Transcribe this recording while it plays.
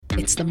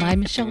It's the My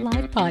Michelle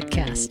Live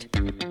podcast.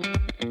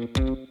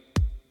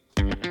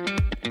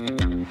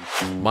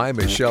 My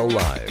Michelle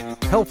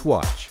Live, Health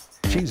Watch.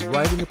 She's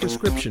writing a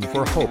prescription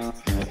for hope.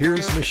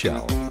 Here's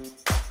Michelle.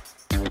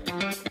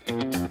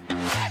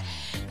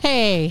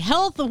 Hey,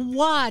 Health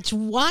Watch,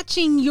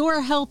 watching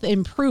your health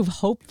improve,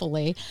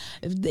 hopefully.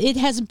 It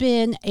has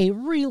been a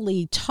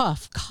really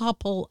tough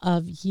couple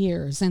of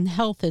years, and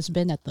health has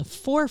been at the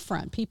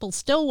forefront. People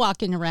still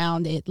walking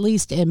around, at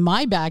least in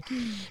my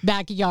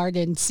backyard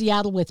in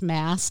Seattle, with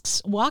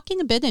masks, walking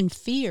a bit in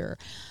fear.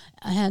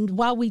 And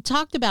while we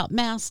talked about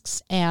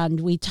masks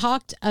and we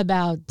talked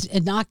about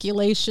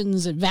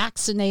inoculations and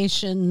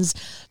vaccinations,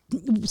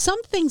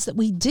 some things that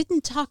we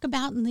didn't talk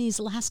about in these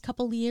last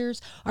couple of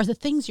years are the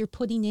things you're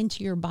putting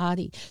into your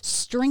body,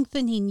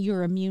 strengthening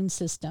your immune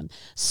system.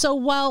 So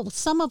while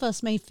some of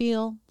us may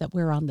feel that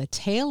we're on the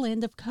tail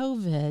end of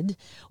COVID,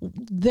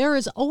 there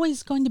is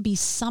always going to be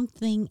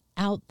something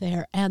out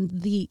there. And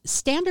the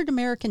standard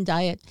American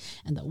diet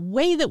and the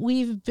way that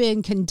we've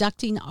been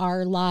conducting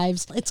our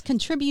lives, it's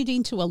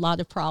contributing to a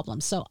lot of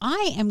problems. So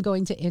I am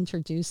going to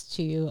introduce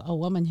to you a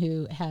woman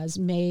who has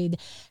made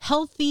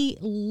healthy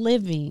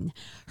living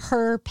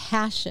her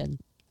passion.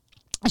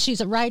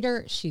 She's a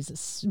writer, she's a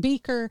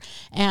speaker,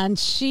 and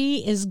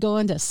she is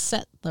going to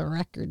set the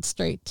record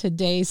straight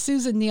today.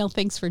 Susan Neal,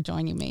 thanks for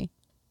joining me.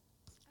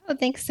 Oh,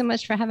 thanks so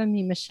much for having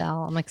me,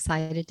 Michelle. I'm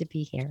excited to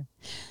be here.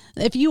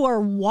 If you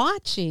are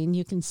watching,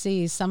 you can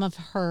see some of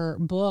her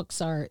books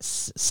are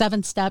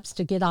 7 Steps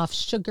to Get Off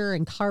Sugar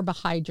and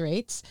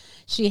Carbohydrates.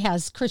 She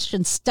has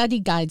Christian study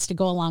guides to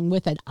go along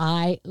with it.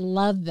 I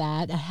love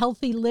that. A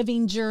healthy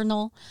living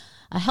journal,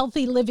 a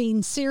healthy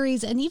living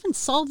series, and even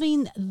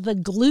solving the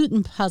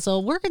gluten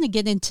puzzle. We're going to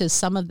get into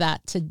some of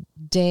that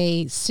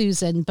today,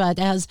 Susan. But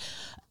as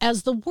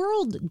the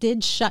world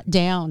did shut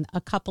down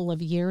a couple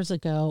of years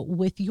ago,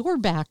 with your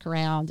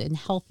background in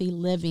healthy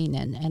living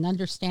and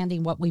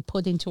understanding what we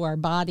put into our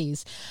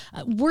bodies,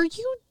 were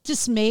you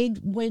dismayed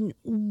when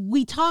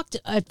we talked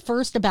at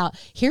first about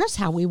here's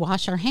how we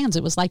wash our hands?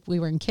 It was like we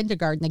were in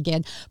kindergarten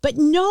again, but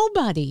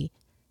nobody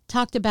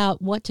talked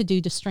about what to do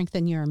to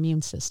strengthen your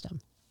immune system.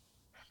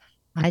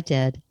 I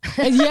did.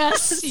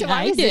 Yes, so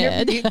I was did.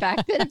 Interviewed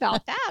back then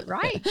about that,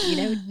 right?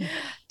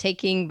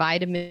 Taking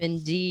vitamin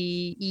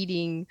D,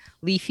 eating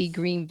leafy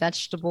green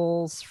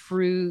vegetables,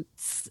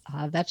 fruits,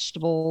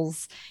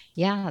 vegetables.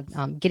 Yeah,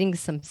 getting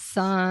some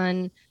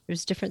sun.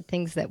 There's different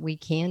things that we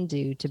can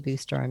do to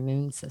boost our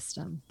immune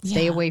system.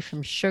 Stay away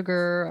from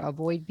sugar.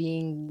 Avoid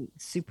being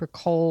super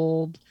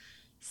cold.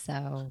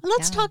 So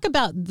let's talk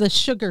about the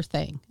sugar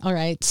thing. All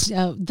right.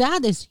 So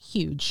that is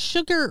huge.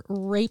 Sugar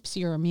rapes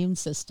your immune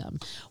system.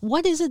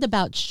 What is it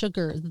about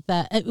sugar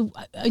that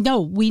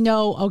we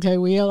know, okay,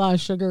 we eat a lot of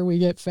sugar, we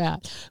get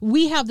fat.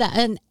 We have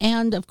that.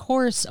 And of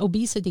course,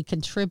 obesity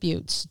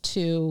contributes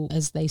to,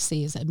 as they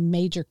see, is a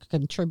major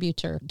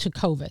contributor to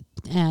COVID.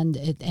 And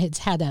it's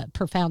had a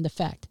profound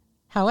effect.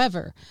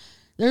 However,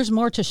 there's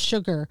more to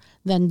sugar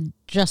than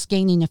just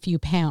gaining a few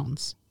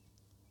pounds.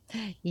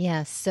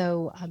 Yes.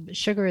 So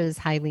sugar is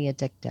highly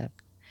addictive.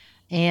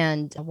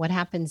 And what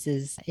happens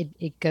is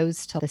it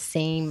goes to the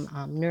same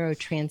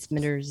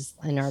neurotransmitters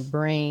in our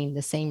brain,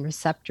 the same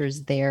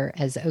receptors there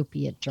as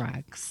opiate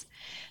drugs.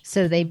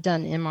 So they've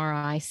done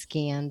MRI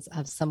scans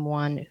of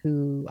someone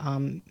who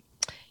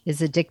is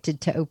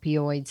addicted to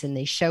opioids, and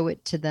they show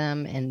it to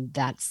them, and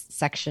that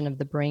section of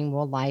the brain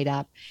will light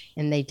up.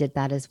 And they did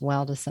that as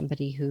well to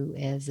somebody who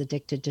is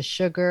addicted to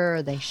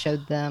sugar. They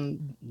showed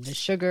them the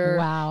sugar,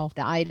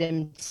 the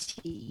item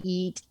to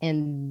eat,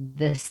 and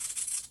the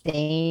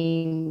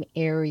same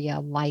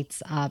area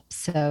lights up.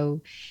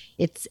 So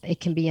it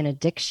can be an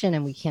addiction,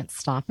 and we can't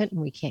stop it,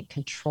 and we can't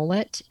control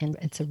it. And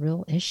it's a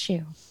real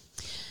issue.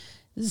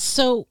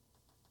 So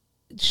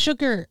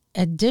sugar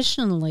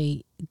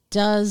additionally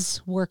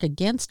does work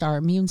against our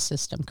immune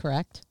system,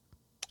 correct?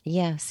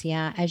 Yes.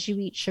 Yeah. As you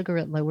eat sugar,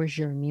 it lowers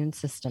your immune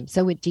system.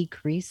 So it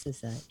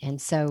decreases it.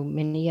 And so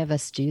many of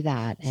us do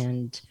that.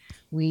 And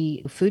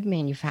food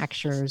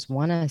manufacturers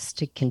want us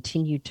to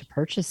continue to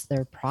purchase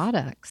their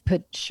products,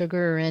 put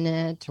sugar in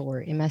it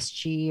or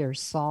MSG or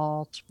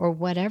salt or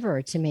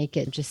whatever to make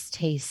it just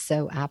taste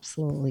so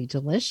absolutely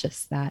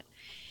delicious that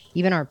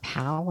even our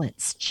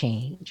palates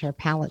change. Our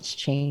palates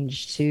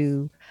change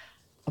to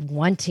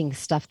wanting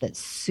stuff that's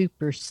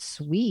super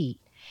sweet.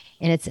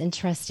 And it's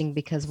interesting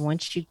because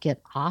once you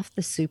get off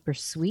the super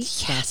sweet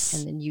stuff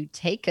and then you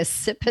take a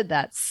sip of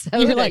that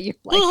soda, you're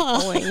like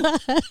going.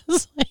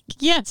 It's like,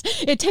 yes,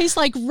 it tastes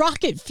like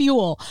rocket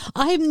fuel.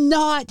 I'm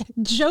not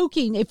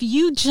joking. If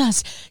you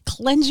just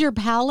cleanse your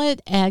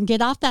palate and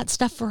get off that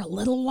stuff for a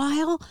little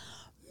while,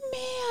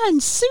 man,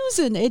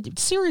 Susan,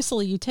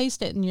 seriously, you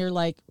taste it and you're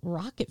like,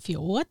 rocket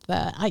fuel, what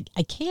the?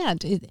 I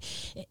can't.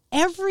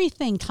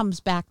 everything comes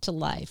back to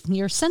life.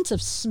 Your sense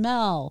of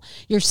smell,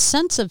 your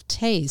sense of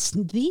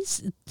taste,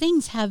 these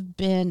things have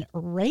been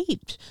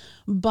raped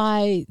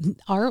by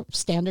our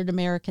standard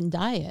American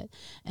diet.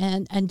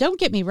 And don't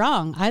get me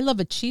wrong, I love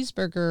a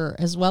cheeseburger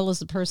as well as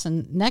the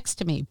person next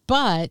to me,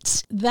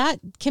 but that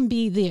can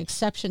be the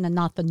exception and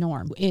not the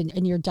norm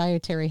in your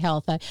dietary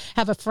health. I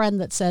have a friend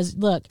that says,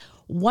 look,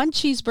 one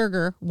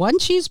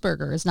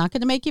cheeseburger is not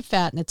going to make you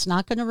fat, and it's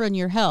not going to ruin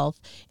your health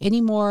any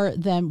more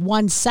than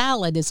one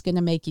salad is going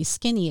to make you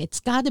skinny.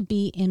 It's got to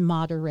be in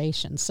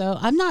moderation. So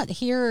I'm not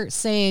here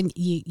saying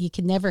you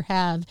can never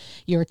have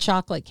your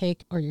chocolate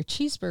cake or your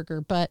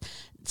cheeseburger, but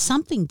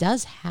something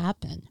does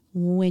happen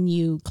when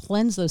you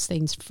cleanse those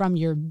things from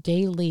your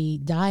daily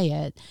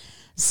diet.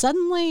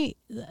 Suddenly,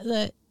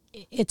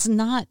 it's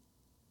not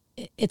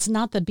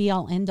the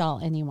be-all, end-all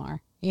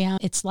anymore. Yeah,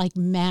 it's like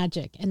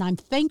magic. And I'm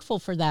thankful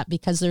for that,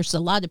 because there's a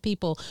lot of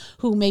people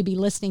who may be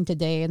listening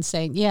today and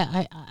saying,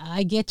 yeah,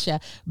 I get you,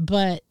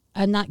 but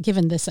I'm not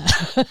giving this up.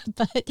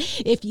 But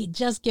if you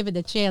just give it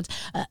a chance.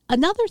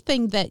 Another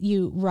thing that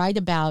you write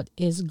about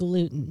is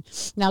gluten.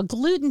 Now,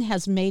 gluten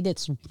has made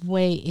its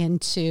way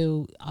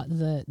into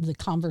the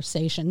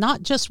conversation,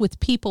 not just with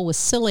people with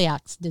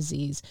celiac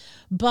disease,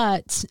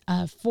 but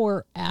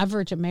for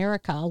average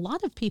America, a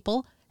lot of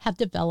people have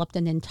developed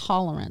an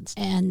intolerance.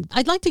 And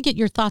I'd like to get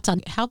your thoughts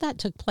on how that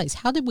took place.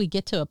 How did we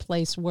get to a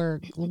place where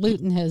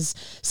gluten has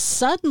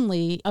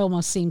suddenly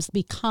almost seems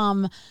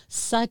become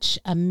such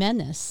a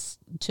menace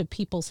to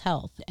people's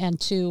health and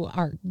to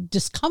our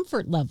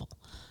discomfort level?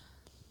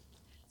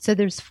 So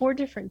there's 4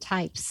 different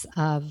types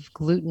of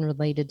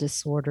gluten-related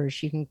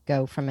disorders. You can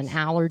go from an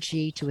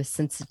allergy to a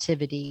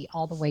sensitivity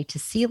all the way to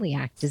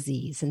celiac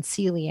disease. And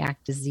celiac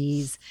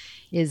disease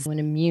is an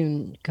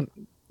immune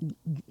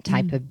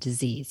type of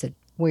disease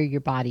where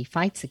your body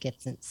fights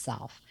against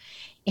itself.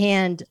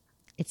 And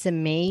it's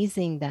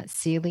amazing that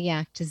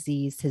celiac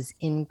disease has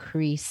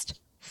increased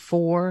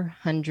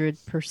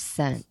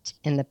 400%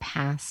 in the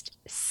past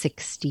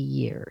 60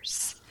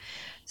 years.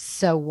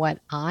 So what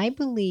I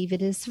believe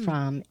it is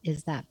from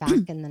is that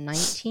back in the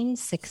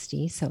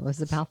 1960s, so it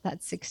was about that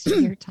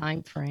 60-year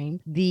time frame,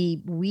 the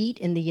wheat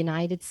in the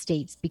United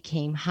States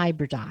became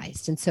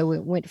hybridized. And so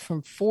it went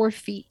from 4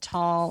 feet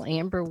tall,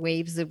 amber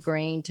waves of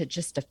grain, to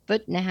just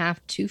 1.5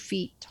 feet, 2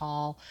 feet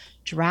tall,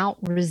 drought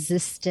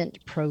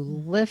resistant,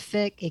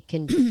 prolific. It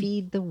can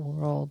feed the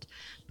world.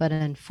 But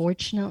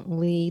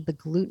unfortunately, the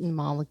gluten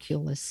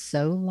molecule is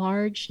so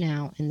large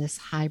now in this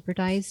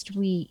hybridized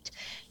wheat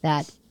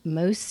that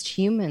most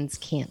humans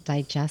can't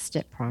digest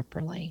it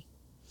properly.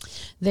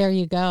 There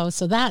you go.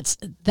 So that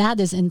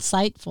is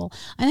insightful.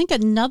 I think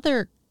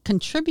another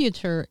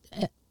contributor,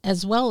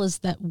 as well, is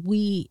that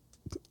we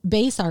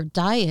base our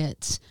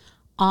diets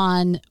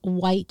on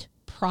white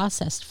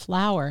processed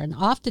flour. And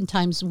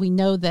oftentimes we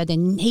know that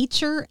in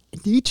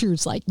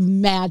nature's like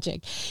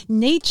magic.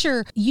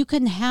 Nature, you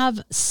can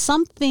have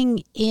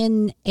something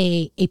in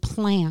a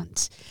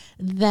plant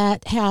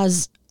that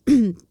has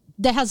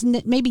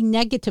maybe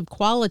negative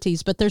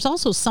qualities, but there's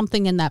also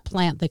something in that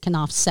plant that can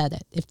offset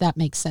it, if that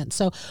makes sense.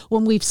 So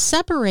when we've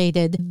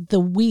separated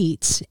the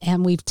wheat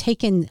and we've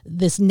taken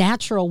this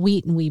natural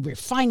wheat and we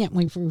refine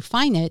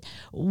it,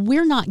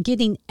 we're not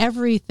getting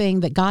everything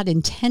that God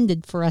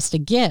intended for us to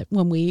get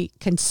when we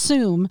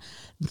consume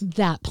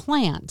that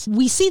plant.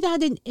 We see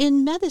that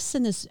in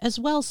medicine as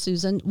well,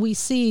 Susan. We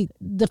see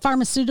the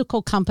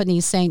pharmaceutical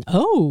companies saying,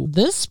 oh,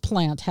 this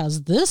plant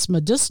has this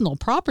medicinal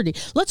property.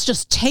 Let's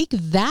just take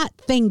that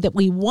thing that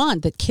we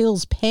want that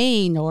kills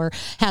pain or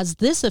has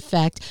this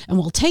effect, and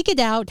we'll take it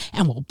out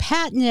and we'll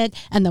patent it,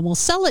 and then we'll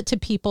sell it to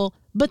people.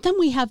 But then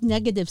we have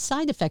negative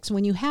side effects.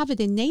 When you have it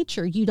in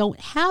nature, you don't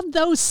have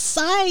those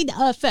side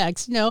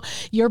effects. You know,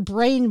 your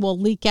brain will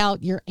leak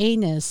out your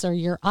anus, or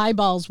your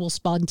eyeballs will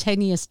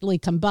spontaneously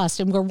combust.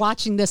 And we're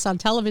watching this on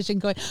television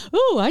going,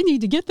 oh, I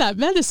need to get that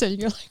medicine.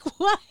 And you're like,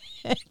 what?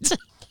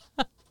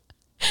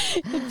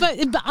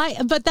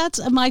 But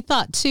that's my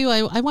thought too.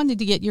 I wanted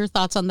to get your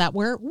thoughts on that,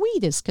 where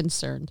wheat is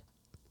concerned.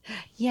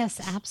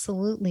 Yes,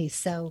 absolutely.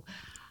 So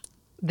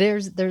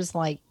there's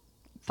like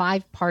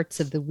 5 parts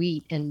of the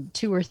wheat, and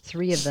 2 or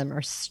 3 of them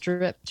are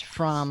stripped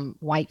from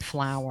white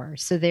flour.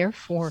 So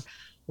therefore,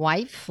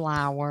 white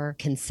flour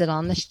can sit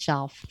on the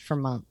shelf for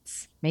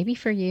months, maybe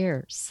for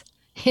years.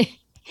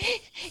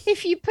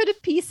 If you put a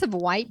piece of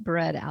white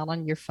bread out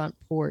on your front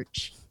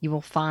porch, you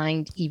will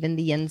find even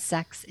the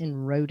insects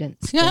and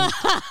rodents can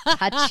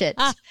touch it,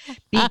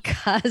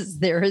 because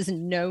there is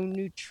no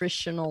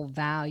nutritional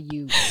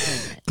value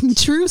in it.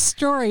 True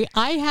story.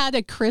 I had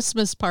a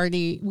Christmas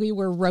party. We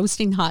were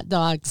roasting hot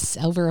dogs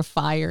over a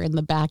fire in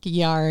the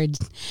backyard,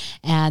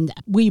 and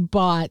we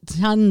bought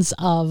tons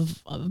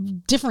of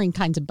different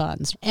kinds of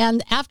buns.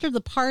 And after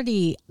the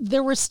party,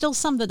 there were still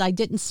some that I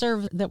didn't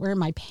serve that were in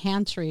my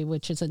pantry,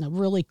 which is in a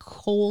really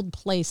cold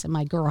place in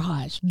my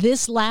garage.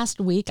 This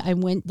last week, I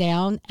went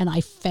down and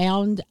I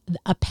found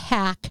a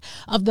pack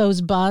of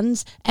those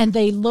buns, and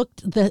they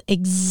looked the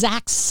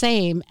exact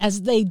same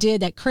as they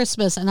did at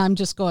Christmas. And I'm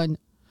just going,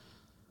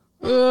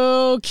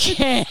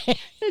 Okay.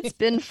 It's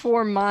been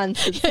 4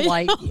 months. It's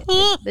like,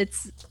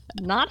 it's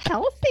not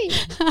healthy.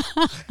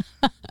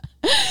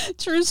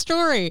 True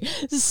story.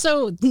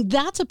 So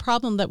that's a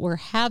problem that we're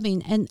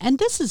having. And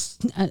this is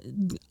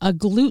a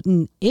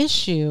gluten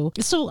issue.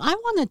 So I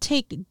want to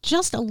take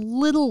just a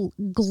little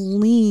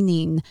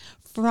gleaning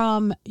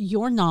from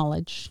your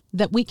knowledge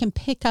that we can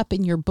pick up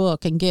in your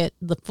book and get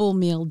the full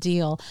meal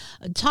deal.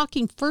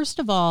 Talking first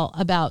of all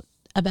about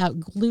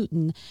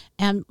gluten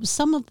and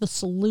some of the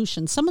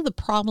solutions, some of the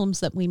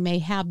problems that we may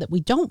have that we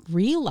don't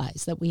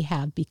realize that we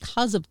have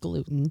because of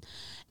gluten.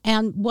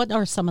 And what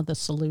are some of the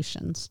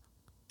solutions?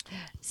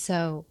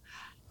 So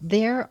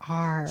there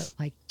are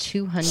like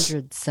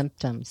 200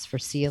 symptoms for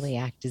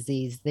celiac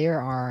disease. There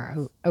are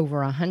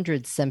over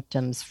 100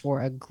 symptoms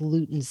for a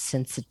gluten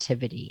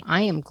sensitivity.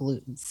 I am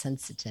gluten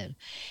sensitive,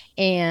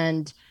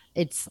 and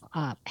it's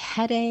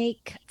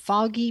headache,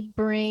 foggy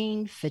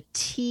brain,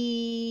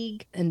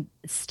 fatigue, and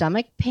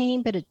stomach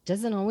pain, but it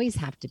doesn't always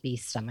have to be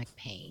stomach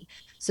pain.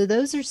 So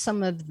those are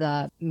some of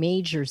the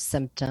major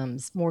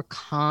symptoms, more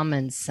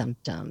common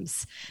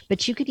symptoms.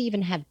 But you could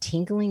even have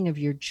tingling of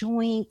your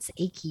joints,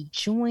 achy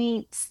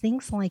joints,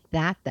 things like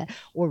that,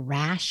 or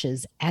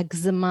rashes,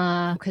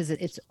 eczema, because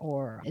it's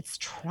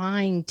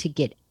trying to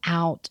get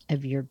out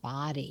of your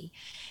body.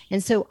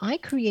 And so I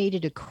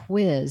created a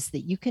quiz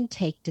that you can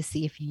take to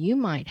see if you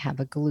might have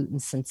a gluten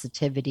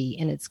sensitivity,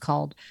 and it's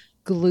called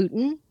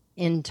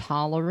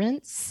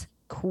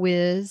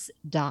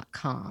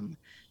glutenintolerancequiz.com.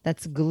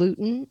 That's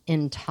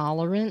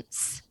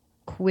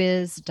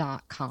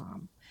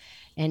glutenintolerancequiz.com.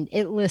 And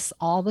it lists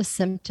all the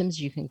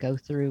symptoms. You can go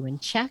through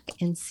and check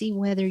and see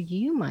whether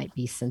you might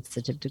be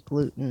sensitive to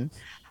gluten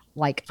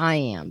like I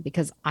am,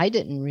 because I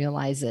didn't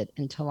realize it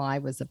until I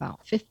was about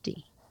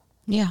 50.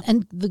 Yeah.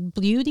 And the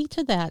beauty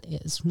to that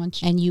is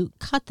and you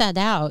cut that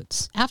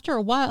out, after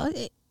a while,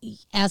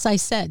 as I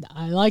said,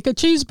 I like a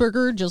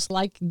cheeseburger, just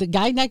like the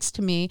guy next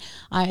to me.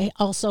 I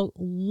also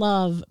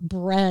love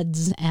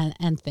breads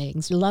and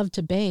things, love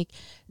to bake.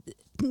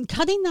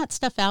 Cutting that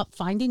stuff out,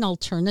 finding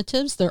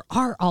alternatives. There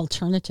are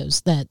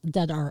alternatives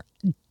that are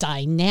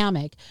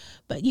dynamic,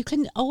 but you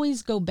can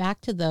always go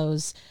back to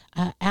those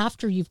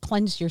after you've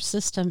cleansed your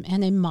system,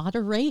 and in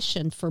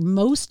moderation. For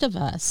most of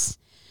us,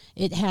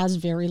 it has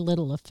very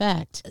little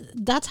effect.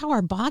 That's how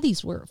our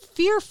bodies were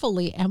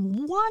fearfully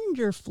and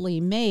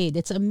wonderfully made.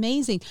 It's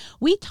amazing.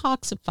 We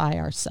toxify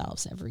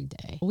ourselves every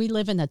day. We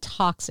live in a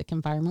toxic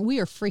environment.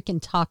 We are freaking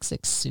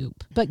toxic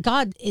soup. But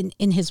God,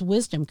 in his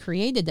wisdom,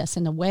 created us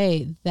in a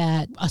way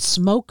that a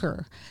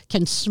smoker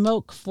can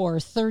smoke for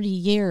 30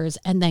 years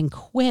and then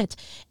quit,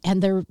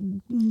 and their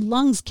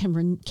lungs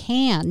can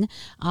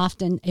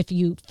often, if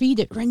you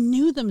feed it,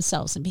 renew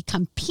themselves and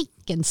become pink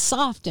and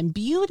soft and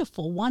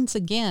beautiful once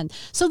again.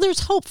 So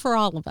there's hope for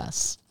all of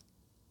us.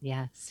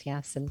 Yes.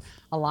 And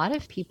a lot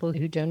of people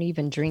who don't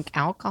even drink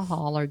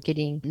alcohol are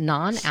getting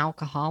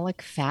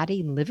non-alcoholic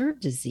fatty liver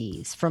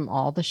disease from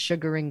all the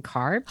sugar and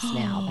carbs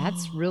now.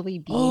 That's really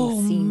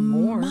being seen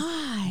more,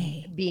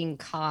 being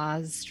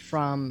caused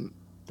from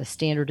the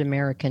standard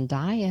American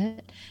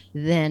diet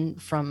than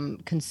from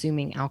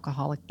consuming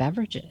alcoholic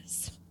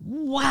beverages.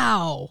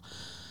 Wow.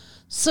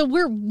 So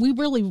we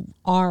really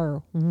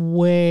are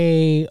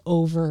way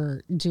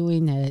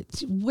overdoing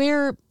it.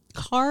 Where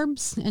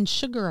carbs and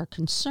sugar are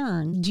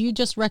concerned, do you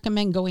just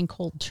recommend going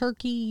cold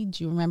turkey?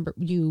 Do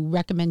you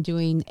recommend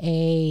doing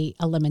a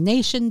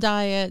elimination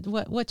diet?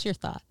 What's your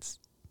thoughts?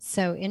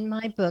 So in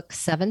my book,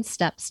 7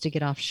 Steps to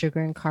Get Off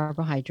Sugar and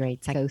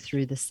Carbohydrates, I go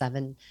through the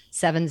seven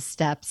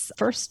steps.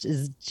 First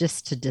is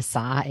just to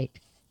decide.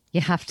 You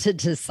have to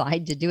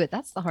decide to do it.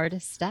 That's the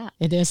hardest step.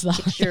 It is the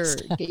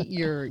hardest step.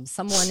 Get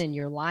someone in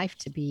your life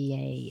to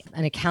be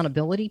an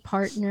accountability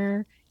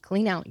partner.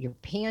 Clean out your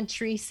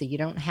pantry so you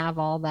don't have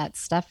all that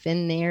stuff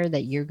in there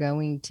that you're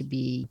going to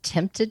be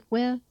tempted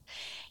with.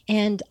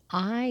 And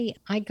I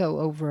go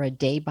over a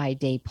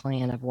day-by-day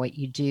plan of what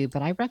you do,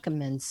 but I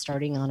recommend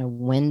starting on a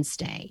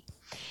Wednesday.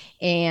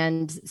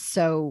 And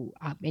so,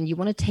 and you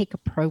want to take a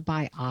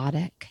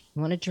probiotic.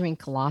 You want to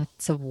drink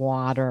lots of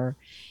water.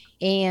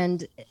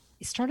 And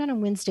start on a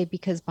Wednesday,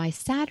 because by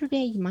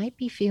Saturday you might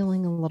be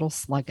feeling a little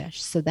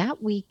sluggish. So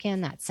that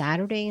weekend, that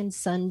Saturday and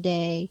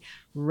Sunday,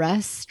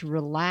 rest,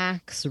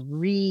 relax,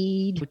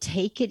 read,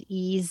 take it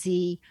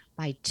easy.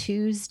 By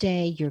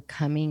Tuesday, you're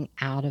coming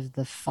out of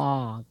the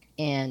fog.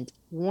 And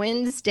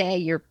Wednesday,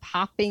 you're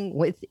popping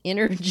with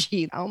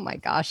energy. Oh my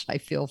gosh, I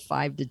feel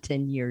 5 to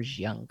 10 years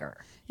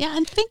younger. Yeah,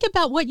 and think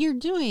about what you're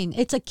doing.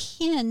 It's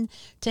akin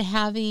to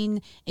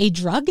having a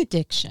drug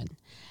addiction.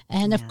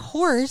 And of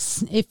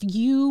course, if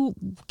you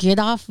get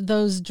off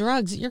those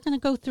drugs, you're going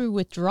to go through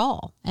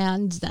withdrawal.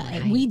 And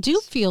we do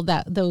feel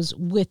those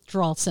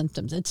withdrawal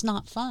symptoms. It's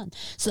not fun.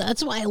 So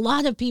that's why a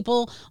lot of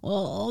people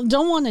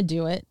don't want to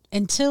do it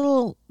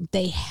until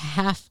they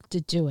have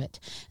to do it.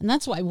 And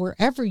that's why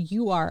wherever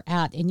you are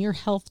at in your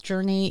health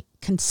journey,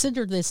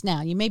 consider this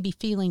now. You may be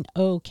feeling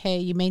okay.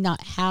 You may not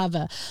have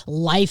a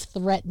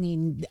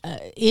life-threatening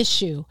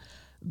issue.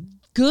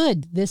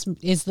 good this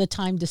is the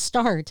time to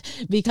start,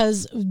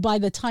 because by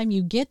the time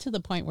you get to the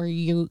point where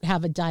you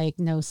have a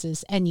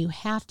diagnosis and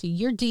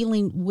you're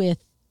dealing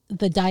with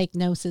the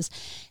diagnosis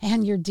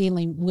and you're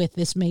dealing with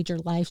this major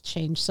life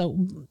change.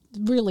 So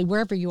really,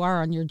 wherever you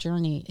are on your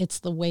journey, it's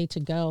the way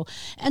to go.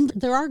 And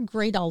there are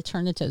great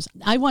alternatives.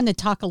 I want to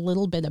talk a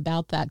little bit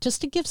about that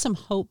just to give some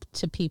hope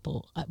to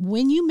people.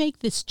 When you make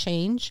this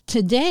change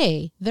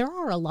today, there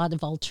are a lot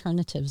of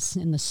alternatives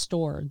in the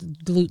store,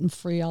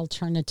 gluten-free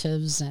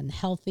alternatives and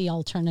healthy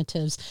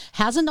alternatives.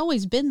 Hasn't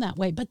always been that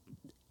way, but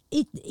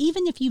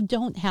even if you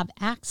don't have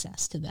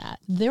access to that,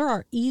 there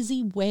are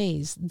easy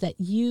ways that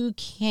you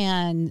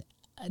can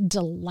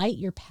delight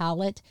your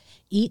palate,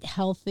 eat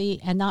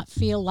healthy, and not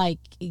feel like,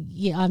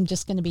 I'm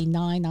just going to be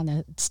 9 on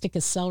a stick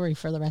of celery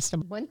for the rest of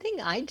my life. One thing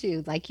I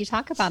do, like you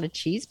talk about a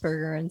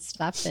cheeseburger and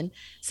stuff. And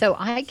so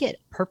I get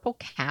purple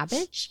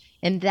cabbage,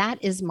 and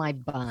that is my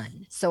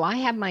bun. So I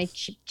have my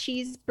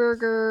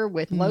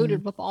cheeseburger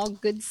loaded with all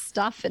good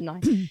stuff. And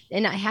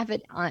I have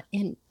it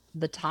in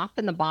the top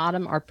and the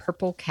bottom are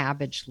purple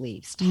cabbage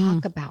leaves.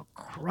 Talk about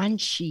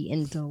crunchy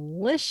and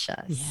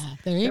delicious. Yeah,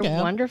 there you They're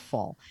go.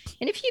 wonderful.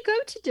 And if you go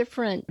to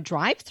different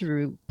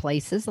drive-through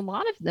places, a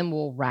lot of them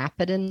will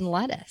wrap it in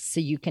lettuce. So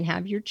you can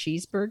have your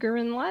cheeseburger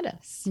and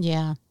lettuce.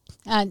 Yeah.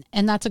 And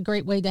that's a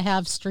great way to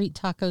have street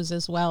tacos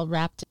as well,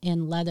 wrapped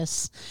in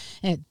lettuce.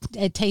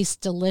 It tastes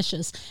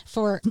delicious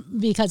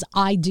because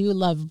I do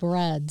love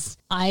breads.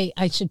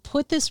 I should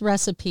put this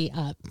recipe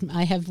up.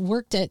 I have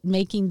worked at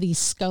making these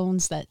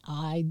scones that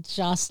I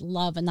just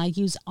love, and I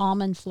use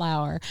almond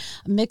flour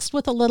mixed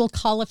with a little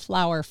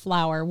cauliflower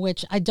flour,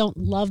 which I don't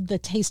love the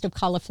taste of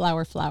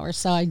cauliflower flour,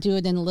 so I do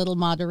it in a little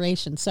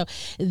moderation. So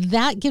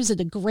that gives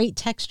it a great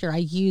texture. I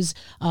use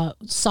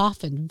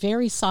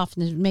very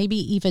softened, maybe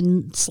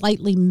even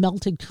slightly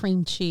melted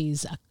cream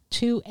cheese,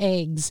 2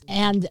 eggs,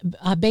 and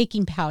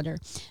baking powder,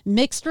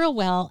 mixed real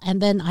well.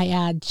 And then I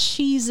add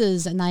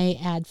cheeses and I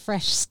add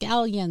fresh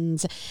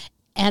scallions.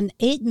 And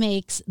it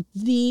makes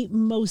the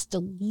most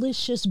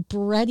delicious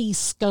bready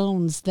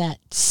scones that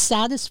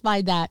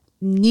satisfy that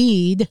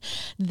need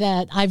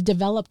that I've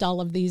developed all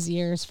of these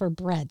years for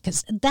bread,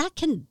 because that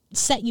can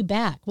set you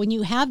back when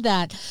you have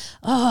that,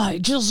 I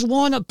just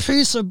want a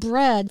piece of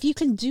bread. If you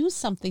can do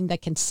something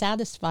that can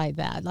satisfy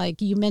that,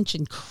 like you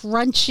mentioned,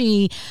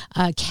 crunchy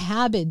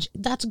cabbage,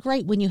 that's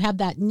great when you have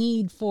that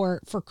need for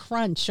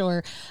crunch,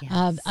 or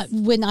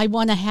when I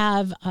want to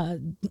have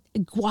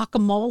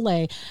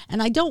guacamole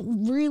and I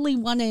don't really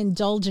want to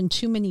indulge in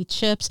too many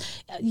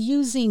chips,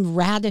 using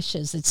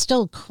radishes, it's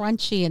still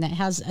crunchy and it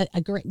has a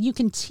great, you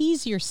can tease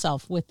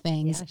yourself with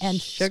things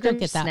and sugar still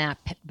get that. snap,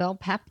 bell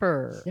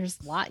pepper. There's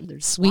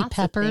Sweet lots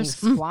peppers, of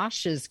things,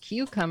 squashes,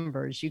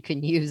 cucumbers you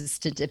can use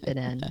to dip it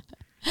in.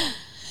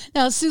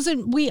 Now,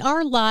 Susan, we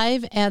are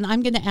live, and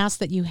I'm going to ask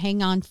that you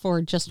hang on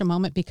for just a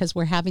moment because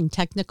we're having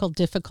technical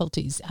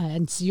difficulties.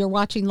 And so you're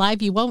watching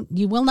live. You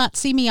will not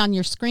see me on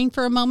your screen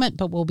for a moment,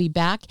 but we'll be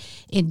back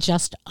in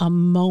just a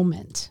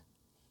moment.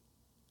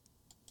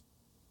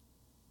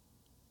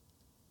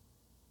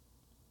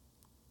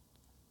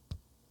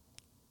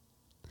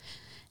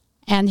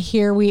 And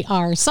here we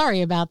are.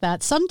 Sorry about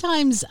that.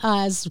 Sometimes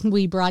as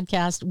we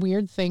broadcast,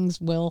 weird things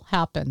will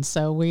happen.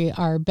 So we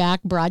are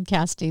back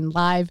broadcasting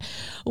live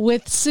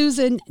with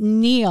Susan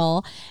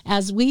Neal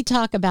as we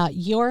talk about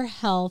your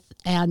health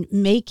and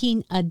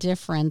making a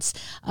difference.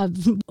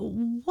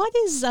 What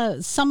is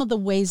some of the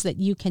ways that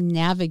you can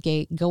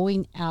navigate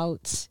going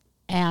out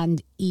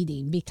and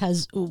eating,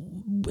 because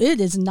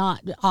it is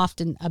not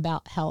often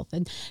about health,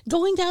 and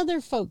going to other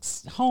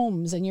folks'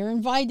 homes and you're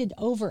invited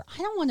over. I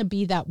don't want to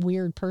be that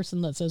weird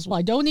person that says, well,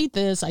 I don't eat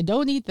this, I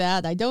don't eat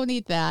that, I don't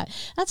eat that.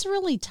 That's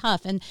really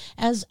tough. And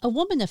as a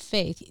woman of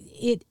faith,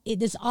 it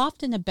is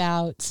often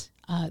about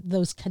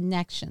those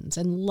connections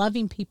and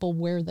loving people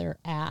where they're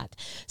at.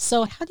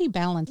 So how do you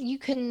balance? You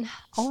can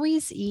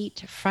always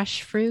eat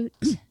fresh fruit,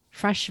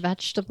 fresh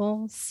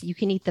vegetables. You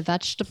can eat the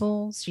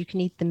vegetables, you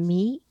can eat the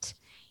meat.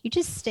 You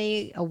just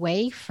stay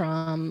away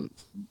from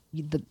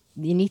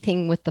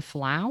anything with the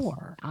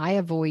flour. I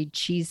avoid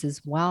cheese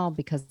as well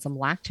because I'm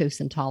lactose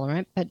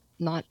intolerant, but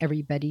not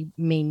everybody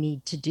may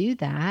need to do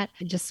that.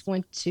 I just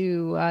went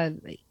to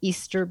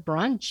Easter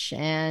brunch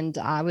and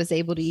I was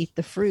able to eat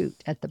the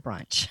fruit at the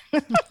brunch.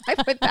 I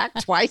went back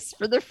twice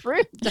for the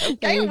fruit.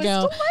 Okay, it was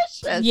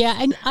delicious. Yeah,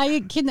 and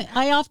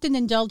I often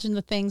indulge in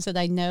the things that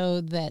I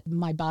know that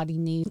my body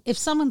needs. If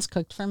someone's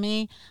cooked for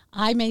me,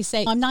 I may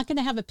say, I'm not going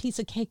to have a piece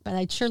of cake, but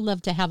I'd sure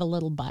love to have a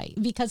little bite,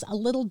 because a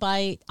little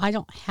bite, I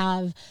don't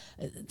have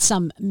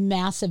some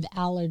massive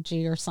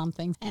allergy or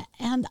something,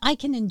 and I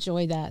can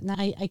enjoy that, and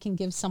I can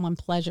give someone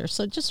pleasure.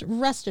 So just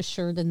rest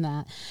assured in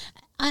that.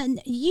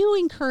 And you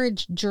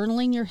encourage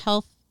journaling your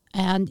health,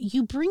 and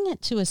you bring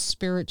it to a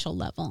spiritual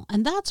level.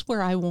 And that's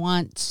where I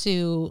want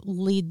to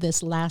lead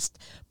this last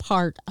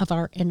part of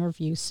our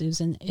interview,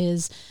 Susan,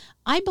 is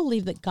I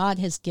believe that God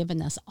has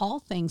given us all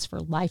things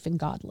for life and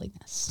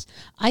godliness.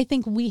 I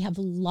think we have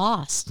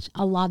lost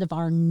a lot of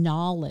our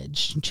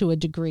knowledge to a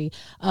degree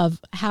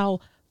of how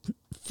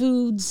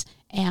foods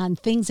and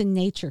things in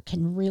nature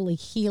can really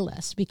heal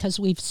us because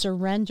we've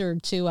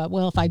surrendered to,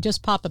 well, if I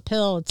just pop a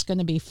pill, it's going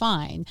to be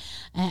fine.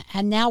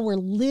 And now we're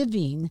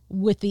living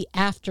with the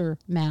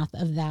aftermath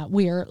of that.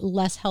 We are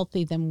less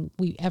healthy than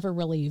we ever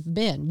really have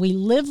been. We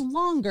live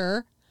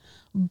longer,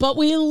 but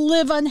we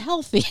live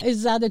unhealthy.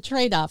 Is that a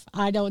trade-off?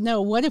 I don't know.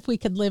 What if we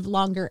could live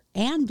longer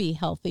and be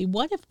healthy?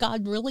 What if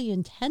God really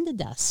intended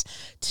us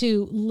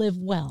to live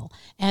well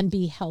and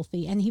be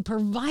healthy? And he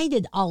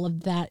provided all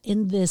of that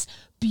in this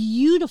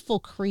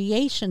beautiful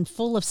creation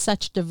full of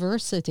such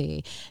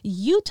diversity.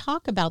 You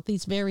talk about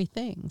these very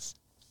things.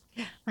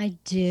 I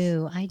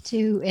do.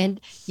 And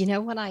you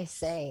know what I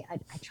say?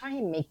 I try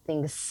and make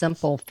things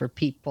simple for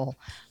people.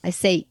 I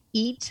say,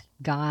 eat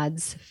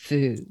God's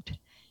food.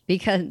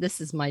 Because this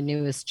is my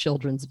newest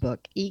children's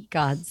book, Eat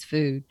God's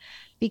Food,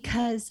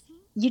 because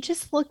you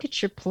just look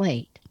at your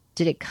plate.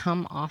 Did it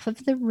come off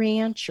of the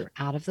ranch or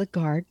out of the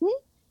garden?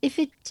 If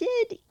it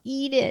did,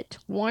 eat it.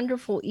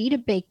 Wonderful. Eat a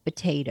baked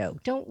potato.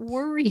 Don't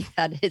worry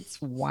that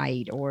it's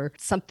white or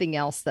something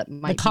else that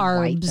might be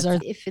white.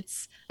 If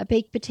it's a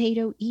baked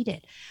potato, eat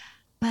it.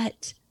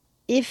 But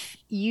if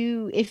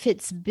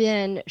it's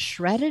been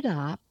shredded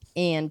up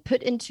and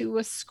put into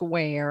a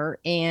square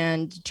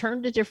and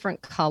turned a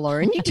different color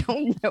and you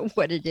don't know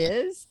what it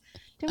is,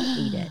 don't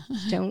eat it.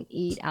 Don't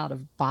eat out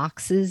of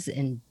boxes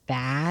and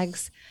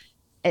bags.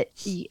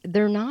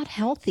 They're not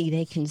healthy.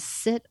 They can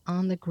sit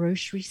on the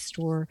grocery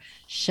store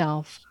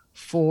shelf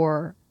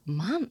for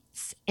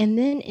months and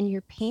then in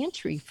your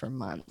pantry for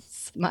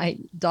months. My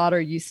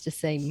daughter used to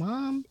say,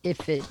 Mom,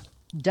 if it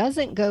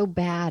doesn't go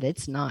bad,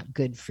 it's not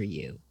good for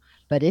you.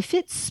 But if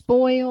it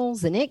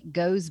spoils and it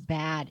goes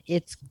bad,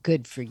 it's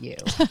good for you.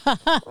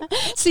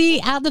 See,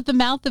 out of the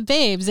mouth of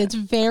babes, it's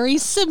very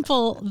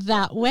simple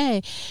that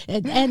way.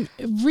 And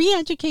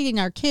re-educating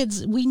our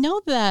kids, we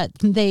know that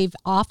they've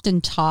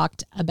often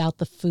talked about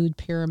the food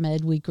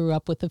pyramid. We grew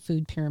up with the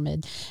food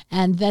pyramid.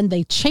 And then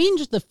they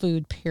changed the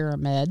food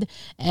pyramid.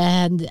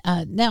 And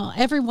now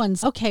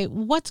everyone's, okay,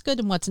 what's good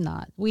and what's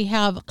not? We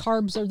have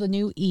carbs are the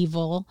new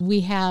evil.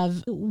 We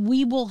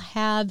will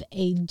have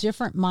a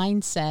different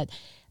mindset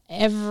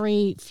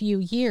every few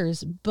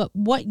years. But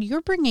what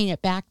you're bringing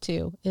it back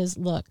to is,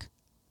 look,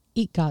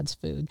 eat God's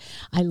food.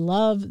 I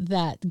love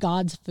that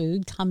God's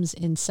food comes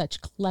in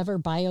such clever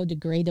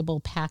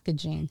biodegradable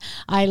packaging.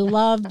 I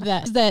love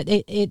that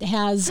it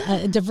has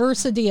a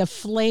diversity of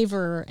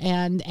flavor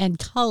and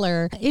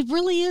color. It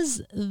really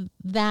is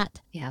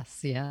that.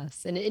 Yes.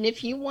 And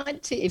if you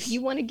want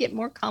to get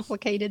more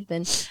complicated,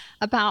 then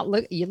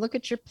you look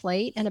at your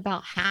plate and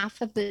about half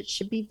of it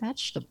should be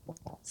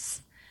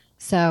vegetables.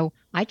 So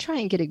I try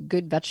and get a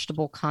good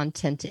vegetable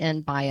content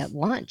in by at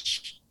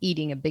lunch,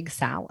 eating a big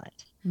salad.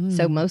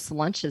 So most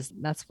lunches,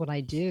 that's what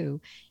I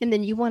do. And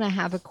then you want to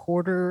have a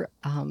quarter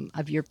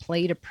of your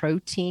plate of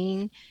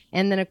protein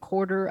and then a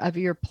quarter of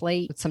your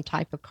plate with some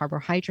type of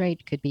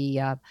carbohydrate. Could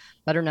be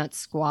butternut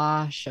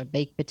squash, a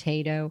baked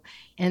potato,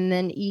 and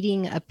then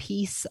eating a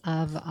piece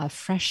of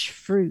fresh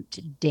fruit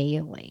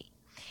daily.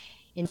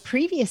 And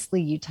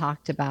previously you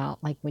talked about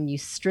like when you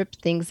strip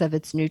things of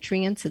its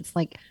nutrients, it's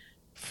like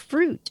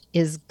fruit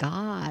is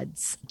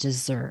God's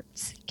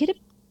desserts. Get a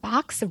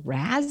box of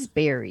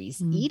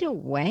raspberries, eat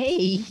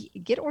away,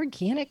 get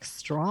organic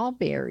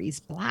strawberries,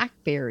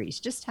 blackberries,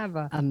 just have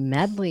a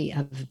medley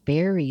of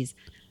berries,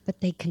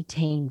 but they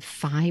contain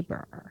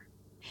fiber.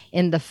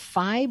 And the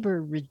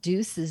fiber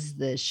reduces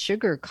the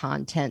sugar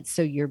content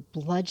so your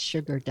blood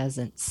sugar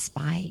doesn't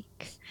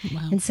spike.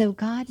 Wow. And so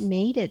God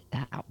made it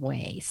that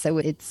way. So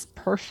it's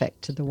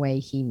perfect the way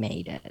he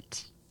made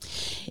it.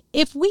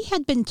 If we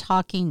had been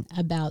talking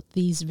about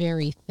these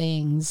very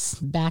things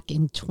back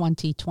in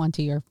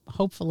 2020, or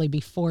hopefully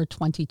before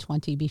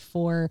 2020,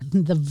 before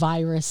the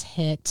virus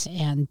hit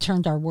and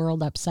turned our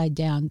world upside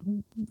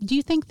down, do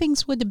you think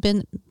things would have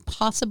been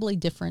possibly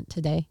different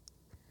today?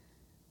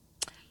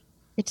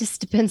 It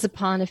just depends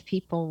upon if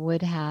people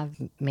would have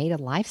made a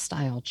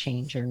lifestyle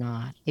change or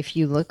not. If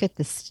you look at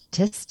the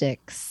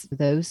statistics,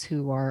 those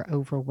who are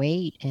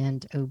overweight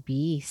and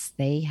obese,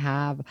 they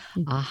have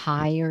a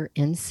higher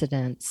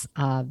incidence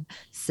of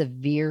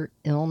severe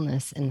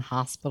illness and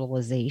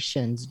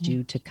hospitalizations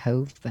due to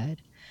COVID.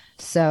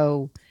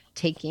 So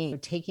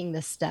taking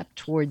the step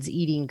towards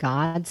eating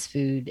God's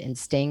food and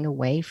staying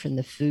away from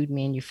the food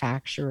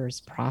manufacturers'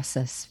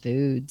 processed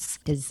foods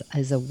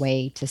is a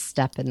way to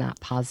step in that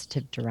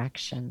positive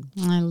direction.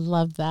 I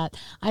love that.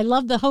 I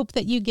love the hope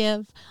that you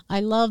give. I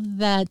love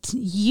that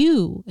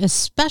you,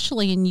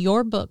 especially in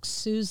your book,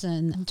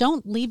 Susan,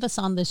 don't leave us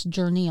on this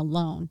journey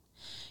alone.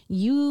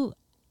 You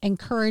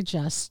encourage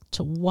us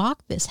to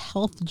walk this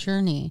health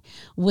journey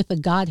with a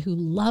God who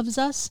loves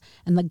us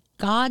and the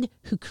God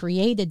who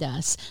created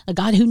us, a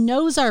God who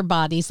knows our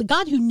bodies, the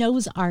God who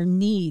knows our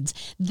needs.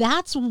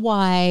 That's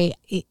why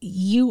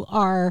you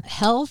are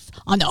health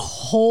on a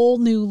whole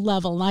new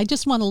level. And I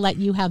just want to let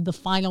you have the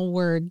final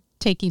word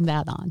taking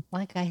that on.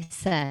 Like I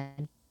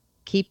said,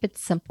 Keep it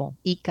simple.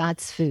 Eat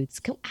God's foods.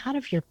 Go out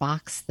of your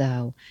box,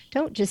 though.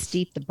 Don't just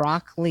eat the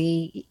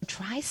broccoli.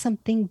 Try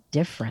something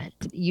different.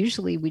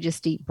 Usually we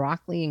just eat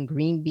broccoli and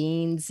green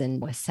beans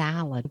and a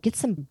salad. Get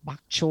some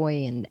bok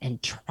choy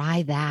and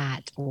try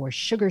that, or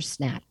sugar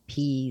snap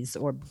peas,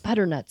 or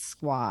butternut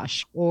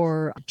squash,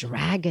 or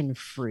dragon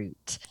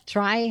fruit.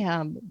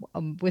 Try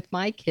with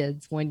my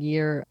kids one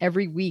year,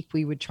 every week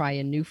we would try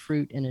a new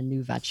fruit and a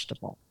new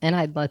vegetable, and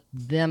I'd let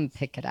them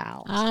pick it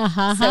out.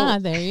 So,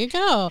 there you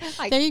go.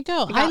 There you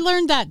go. I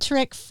learned that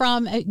trick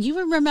from,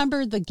 you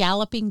remember the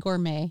Galloping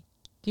Gourmet?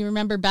 Do you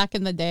remember back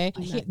in the day?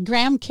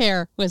 Graham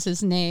Kerr was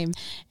his name.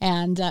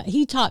 And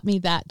he taught me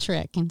that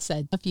trick and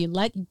said, if you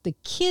let the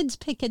kids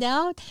pick it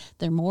out,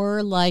 they're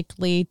more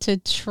likely to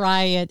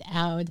try it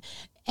out.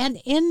 And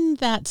in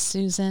that,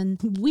 Susan,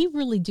 we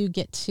really do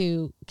get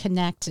to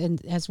connect.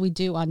 And as we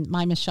do on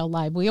My Michelle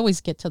Live, we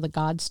always get to the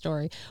God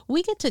story.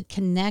 We get to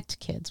connect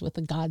kids with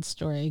the God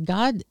story.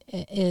 God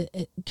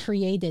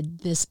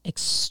created this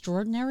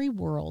extraordinary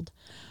world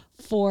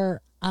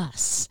for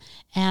us.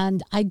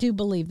 And I do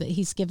believe that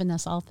he's given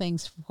us all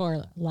things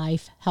for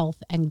life,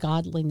 health, and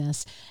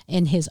godliness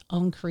in his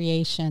own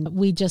creation.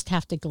 We just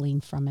have to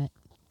glean from it.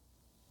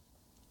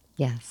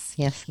 Yes,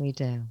 we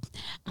do.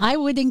 I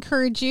would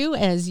encourage you,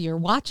 as you're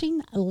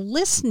watching,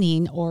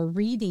 listening, or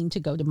reading, to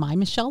go to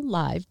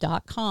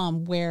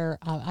mymichellelive.com, where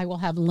I will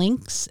have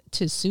links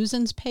to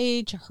Susan's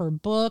page, her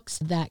books,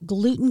 that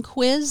gluten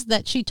quiz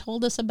that she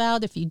told us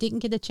about. If you didn't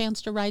get a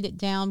chance to write it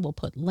down, we'll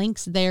put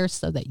links there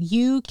so that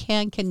you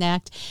can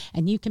connect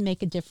and you can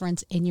make a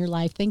difference in your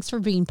life. Thanks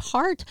for being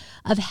part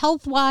of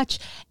Health Watch.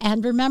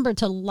 And remember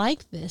to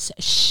like this,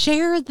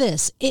 share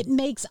this. It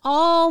makes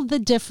all the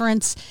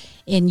difference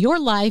in your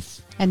life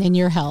and in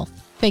your health.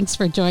 Thanks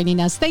for joining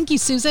us. Thank you,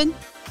 Susan.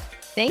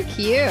 Thank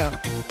you.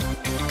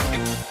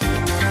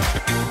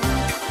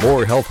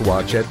 More Health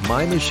Watch at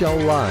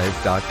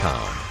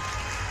mymichellelive.com.